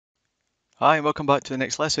Hi, and welcome back to the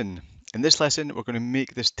next lesson. In this lesson, we're going to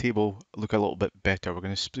make this table look a little bit better. We're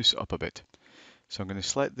going to spruce it up a bit. So I'm going to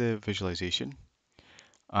select the visualization,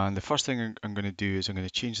 and the first thing I'm going to do is I'm going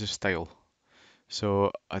to change the style.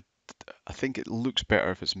 So I think it looks better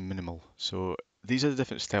if it's minimal. So these are the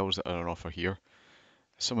different styles that are on offer here.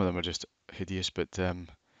 Some of them are just hideous, but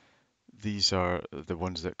these are the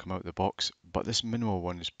ones that come out of the box. But this minimal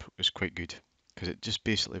one is quite good because it just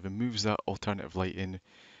basically removes that alternative lighting,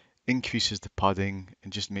 increases the padding,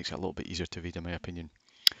 and just makes it a little bit easier to read, in my opinion.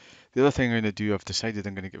 The other thing I'm going to do, I've decided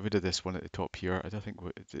I'm going to get rid of this one at the top here. I don't think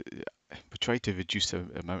we try to reduce the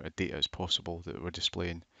amount of data as possible that we're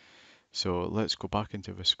displaying. So let's go back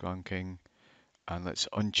into risk ranking and let's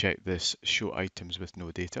uncheck this show items with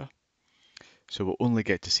no data. So we'll only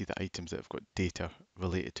get to see the items that have got data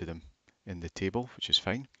related to them in the table, which is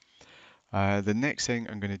fine. The next thing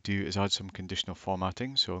I'm going to do is add some conditional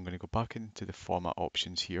formatting. So I'm going to go back into the format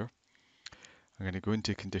options here. I'm going to go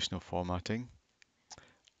into conditional formatting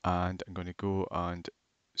and I'm going to go and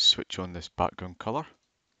switch on this background color.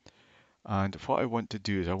 And what I want to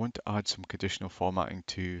do is I want to add some conditional formatting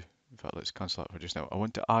to, in fact, let's cancel that for just now. I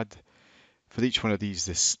want to add for each one of these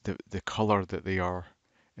the color that they are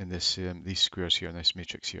in this these squares here in this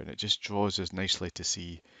matrix here, and it just draws us nicely to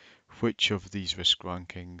see which of these risk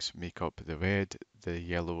rankings make up the red, the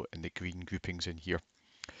yellow, and the green groupings in here.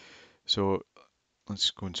 So let's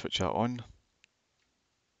go and switch that on,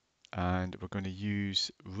 and we're going to use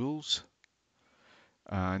rules.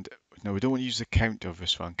 And now we don't want to use the count of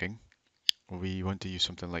risk ranking. We want to use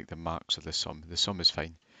something like the max or the sum. The sum is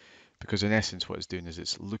fine because in essence what it's doing is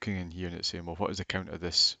it's looking in here and it's saying, well, what is the count of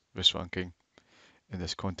this risk ranking in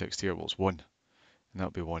this context here? Well, it's 1, and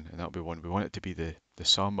that'll be 1, and that'll be 1. We want it to be the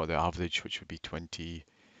sum or the average, which would be 20,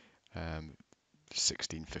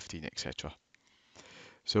 16, 15, etc.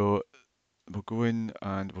 So we'll go in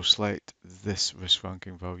and we'll select this risk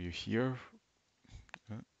ranking value here.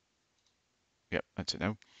 Yep, that's it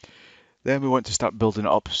now. Then we want to start building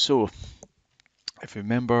it up. So if you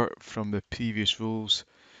remember from the previous rules,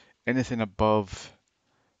 anything above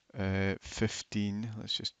 15,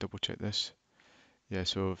 let's just double check this. Yeah,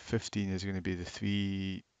 so 15 is going to be the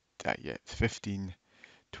three, yeah, 15,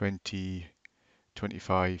 20,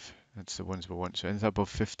 25. That's the ones we want. So anything above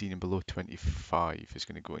 15 and below 25 is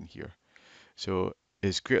going to go in here. So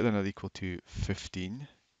is greater than or equal to 15,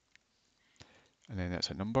 and then that's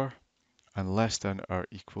a number, and less than or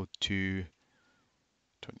equal to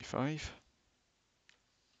 25.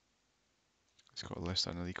 It's got less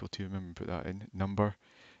than or equal to, remember put that in, number,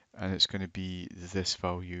 and it's going to be this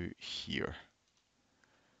value here.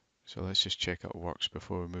 So let's just check it works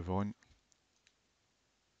before we move on.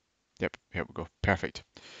 Yep, here we go, perfect.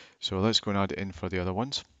 So let's go and add it in for the other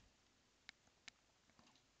ones.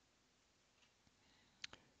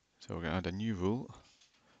 So we're going to add a new rule,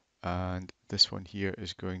 and this one here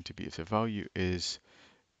is going to be if the value is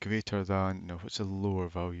greater than, no, what's the lower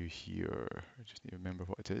value here? I just need to remember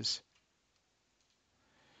what it is.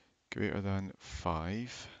 Greater than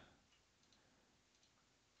 5,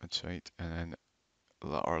 that's right, and then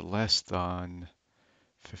or less than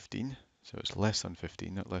 15, so it's less than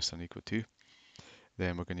 15, not less than or equal to,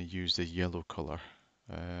 then we're going to use the yellow color.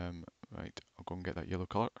 Right, I'll go and get that yellow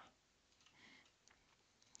color.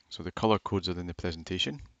 So the color codes are in the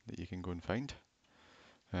presentation that you can go and find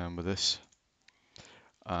with this.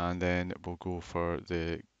 And then we'll go for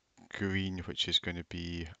the green, which is going to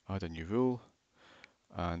be add a new rule,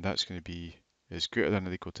 and that's going to be is greater than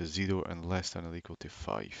or equal to 0 and less than or equal to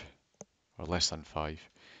 5, or less than 5, and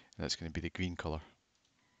that's going to be the green color.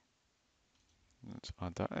 Let's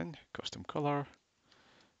add that in, custom color,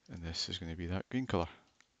 and this is going to be that green color.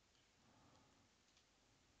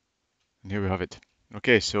 And here we have it.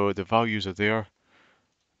 Okay, so the values are there.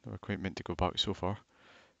 They were quite meant to go back so far.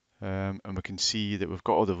 And we can see that we've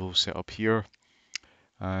got all the rules set up here.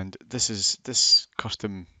 And this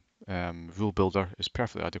custom rule builder is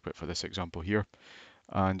perfectly adequate for this example here.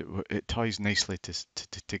 And it ties nicely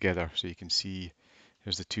together. So you can see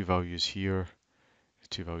there's the two values here, the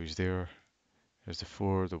two values there. There's the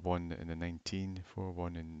 4, the 1, and the 19, 4,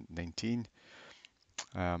 1, and 19.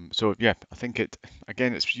 So yeah, I think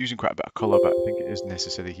again, it's using quite a bit of color, but I think it is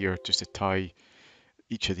necessary here just to tie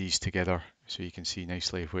each of these together so you can see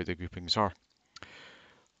nicely where the groupings are.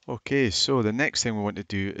 Okay, so the next thing we want to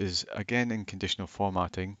do is, again in conditional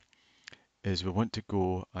formatting, is we want to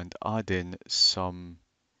go and add in some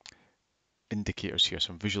indicators here,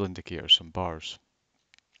 some visual indicators, some bars.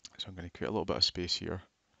 So I'm going to create a little bit of space here,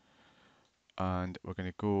 and we're going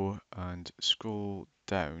to go and scroll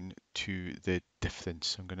down to the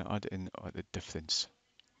difference. I'm going to add in the difference.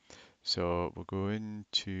 So we'll go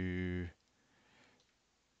into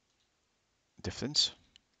difference,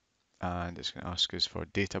 and it's going to ask us for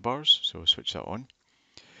data bars, so switch that on.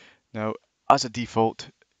 Now, as a default,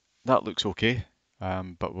 that looks okay,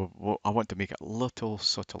 but I want to make it a little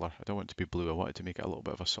subtler. I don't want it to be blue, I want it to make it a little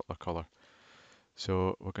bit of a subtler colour.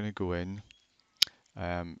 So we're going to go in,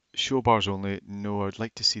 show bars only. No, I'd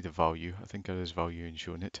like to see the value. I think there is value in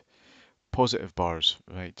showing it. Positive bars,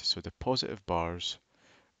 right, so the positive bars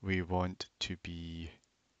we want to be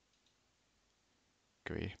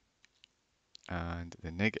grey, and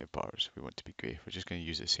the negative bars we want to be grey. We're just going to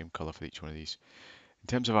use the same colour for each one of these. In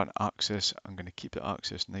terms of an axis, I'm going to keep the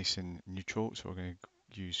axis nice and neutral, so we're going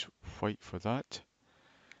to use white for that.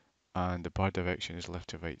 And the bar direction is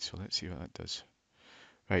left to right, so let's see what that does.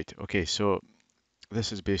 Right, okay, so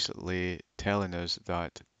this is basically telling us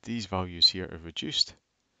that these values here have reduced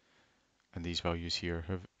and these values here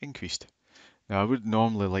have increased. Now I would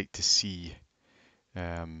normally like to see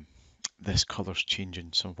this colours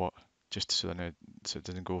changing somewhat, just so it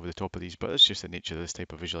doesn't go over the top of these, but it's just the nature of this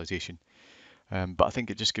type of visualization. But I think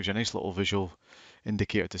it just gives you a nice little visual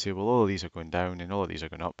indicator to say, well, all of these are going down and all of these are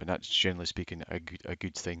going up, and that's generally speaking a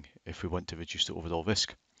good thing if we want to reduce the overall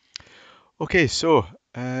risk. Okay, so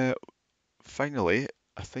finally,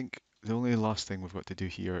 I think the only last thing we've got to do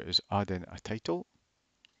here is add in a title.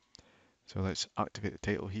 So let's activate the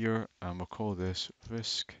title here, and we'll call this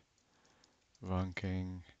Risk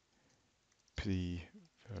Ranking Pre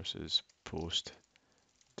versus Post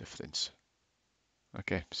Difference.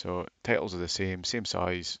 Okay, so titles are the same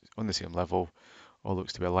size, on the same level, all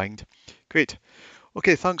looks to be aligned. Great.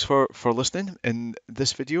 Okay, thanks for listening. In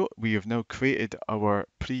this video, we have now created our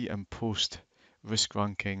pre and post risk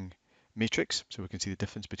ranking matrix, so we can see the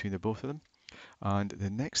difference between the both of them. And the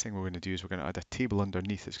next thing we're going to do is we're going to add a table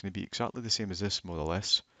underneath. It's going to be exactly the same as this, more or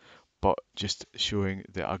less, but just showing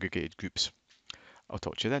the aggregated groups. I'll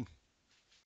talk to you then.